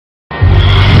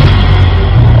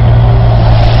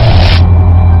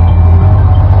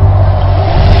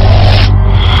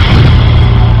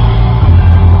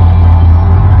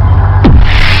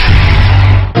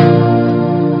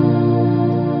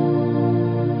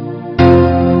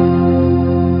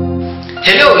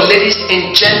Hello ladies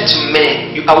and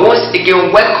gentlemen, you are once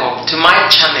again welcome to my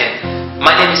channel.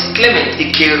 My name is Clement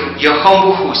Ikeru, your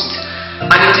humble host, and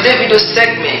in today's video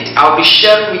segment I will be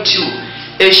sharing with you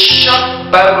a short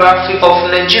biography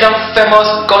of Nigerian famous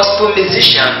gospel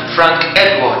musician Frank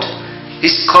Edward,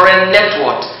 his current net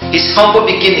worth, his humble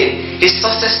beginning, his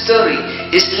success story,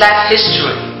 his life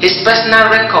history, his personal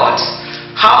records,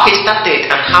 how he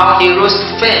started and how he rose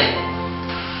to fame.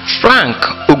 Frank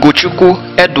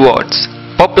Ugochukwu Edwards,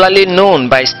 popularly known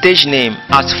by stage name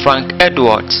as Frank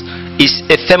Edwards, is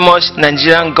a famous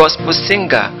Nigerian gospel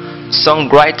singer,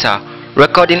 songwriter,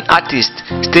 recording artist,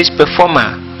 stage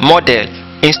performer, model,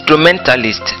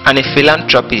 instrumentalist, and a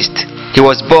philanthropist. He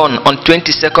was born on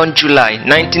 22nd July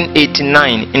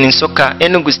 1989 in Nsukka,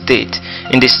 Enugu State,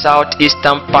 in the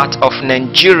southeastern part of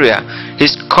Nigeria. He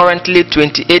is currently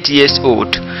 28 years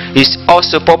old. He is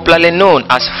also popularly known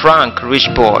as Frank Rich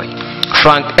Boy.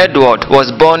 Frank Edward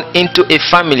was born into a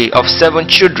family of 7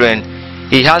 children.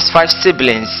 He has 5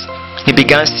 siblings. He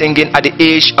began singing at the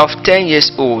age of 10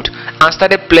 years old and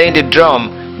started playing the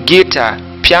drum, guitar,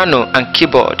 piano, and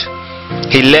keyboard.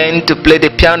 He learned to play the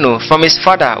piano from his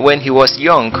father when he was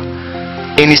young.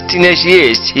 In his teenage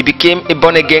years, he became a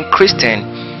born-again Christian.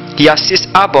 He has 6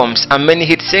 albums and many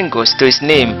hit singles to his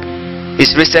name.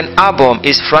 His recent album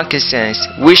is Frankincense,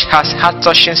 which has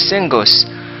heart-touching singles.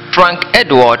 Frank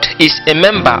Edward is a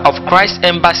member of Christ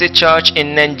Embassy Church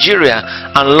in Nigeria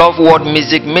and Love World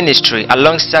Music Ministry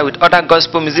alongside with other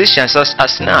gospel musicians such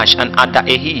as Nash and Ada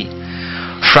Ehi.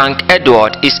 Frank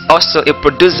Edward is also a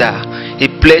producer. He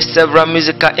plays several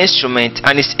musical instruments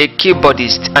and is a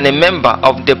keyboardist and a member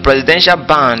of the presidential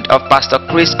band of Pastor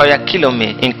Chris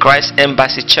Oyakilome in Christ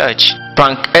Embassy Church.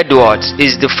 Frank Edwards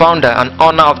is the founder and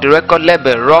owner of the record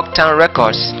label Rocktown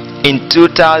Records. In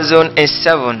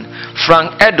 2007,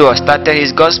 Frank Edwards started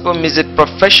his gospel music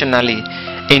professionally.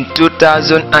 In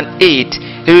 2008,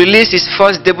 he released his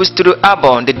first debut studio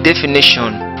album, The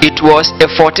Definition. It was a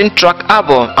 14-track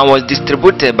album and was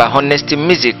distributed by Honesty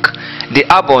Music. The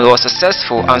album was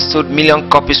successful and sold million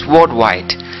copies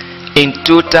worldwide. In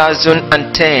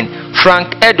 2010,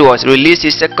 Frank Edwards released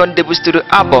his second debut studio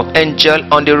album, Angel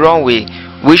on the Runway,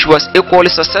 which was equally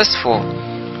successful.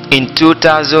 In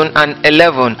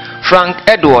 2011, Frank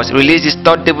Edwards released his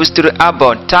third debut studio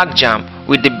album, Tag Jam,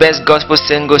 with the best gospel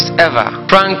singles ever.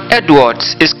 Frank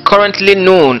Edwards is currently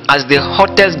known as the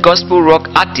hottest gospel rock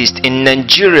artist in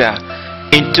Nigeria.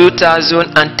 In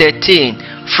 2013,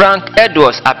 Frank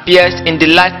Edwards appears in the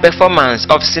live performance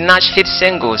of Sinach hit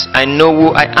singles I Know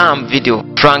Who I Am video.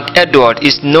 Frank Edwards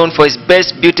is known for his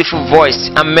bass beautiful voice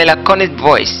and melancholic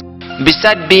voice.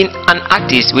 Besides being an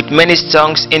artist with many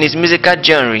songs in his musical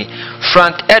genre,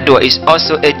 Frank Edwards is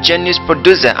also a genius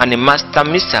producer and a master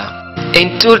mixer.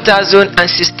 In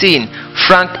 2016,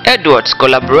 Frank Edwards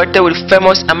collaborated with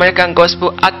famous American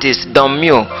gospel artist Don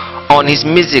Mule on his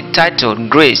music titled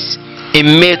Grace. In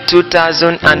May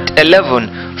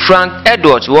 2011, Frank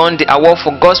Edwards won the award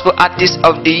for Gospel Artist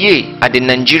of the Year at the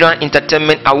Nigerian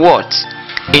Entertainment Awards.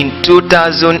 In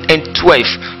 2012,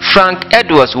 Frank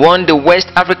Edwards won the West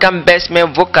African Best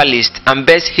Male Vocalist and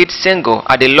Best Hit Single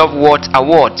at the Love World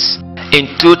Awards. In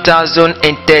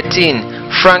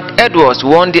 2013, Frank Edwards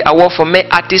won the award for Male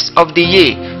Artist of the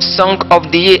Year, Song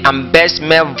of the Year and Best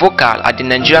Male Vocal at the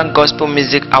Nigerian Gospel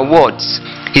Music Awards.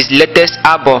 His latest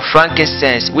album,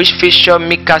 Frankincense, which featured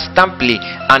Mika Stampley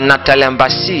and Natalia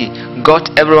Mbassi,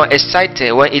 got everyone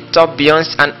excited when it topped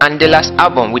Beyonce and Andela's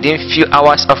album within few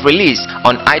hours of release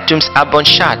on iTunes album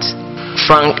charts.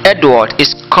 Frank Edward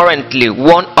is currently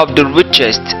one of the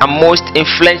richest and most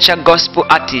influential gospel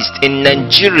artists in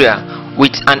Nigeria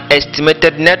with an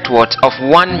estimated net worth of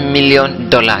 $1 million.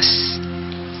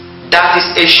 That is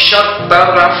a short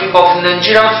biography of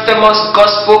Nigerian famous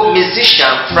gospel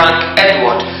musician Frank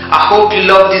Edward. I hope you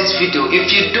love this video. If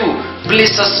you do,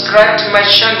 please subscribe to my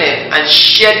channel and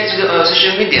share this video on your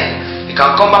social media. You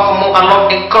can come back for more. I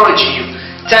love encouraging you.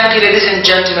 Thank you ladies and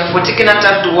gentlemen for taking the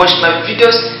time to watch my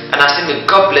videos, and I say may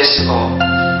God bless you all.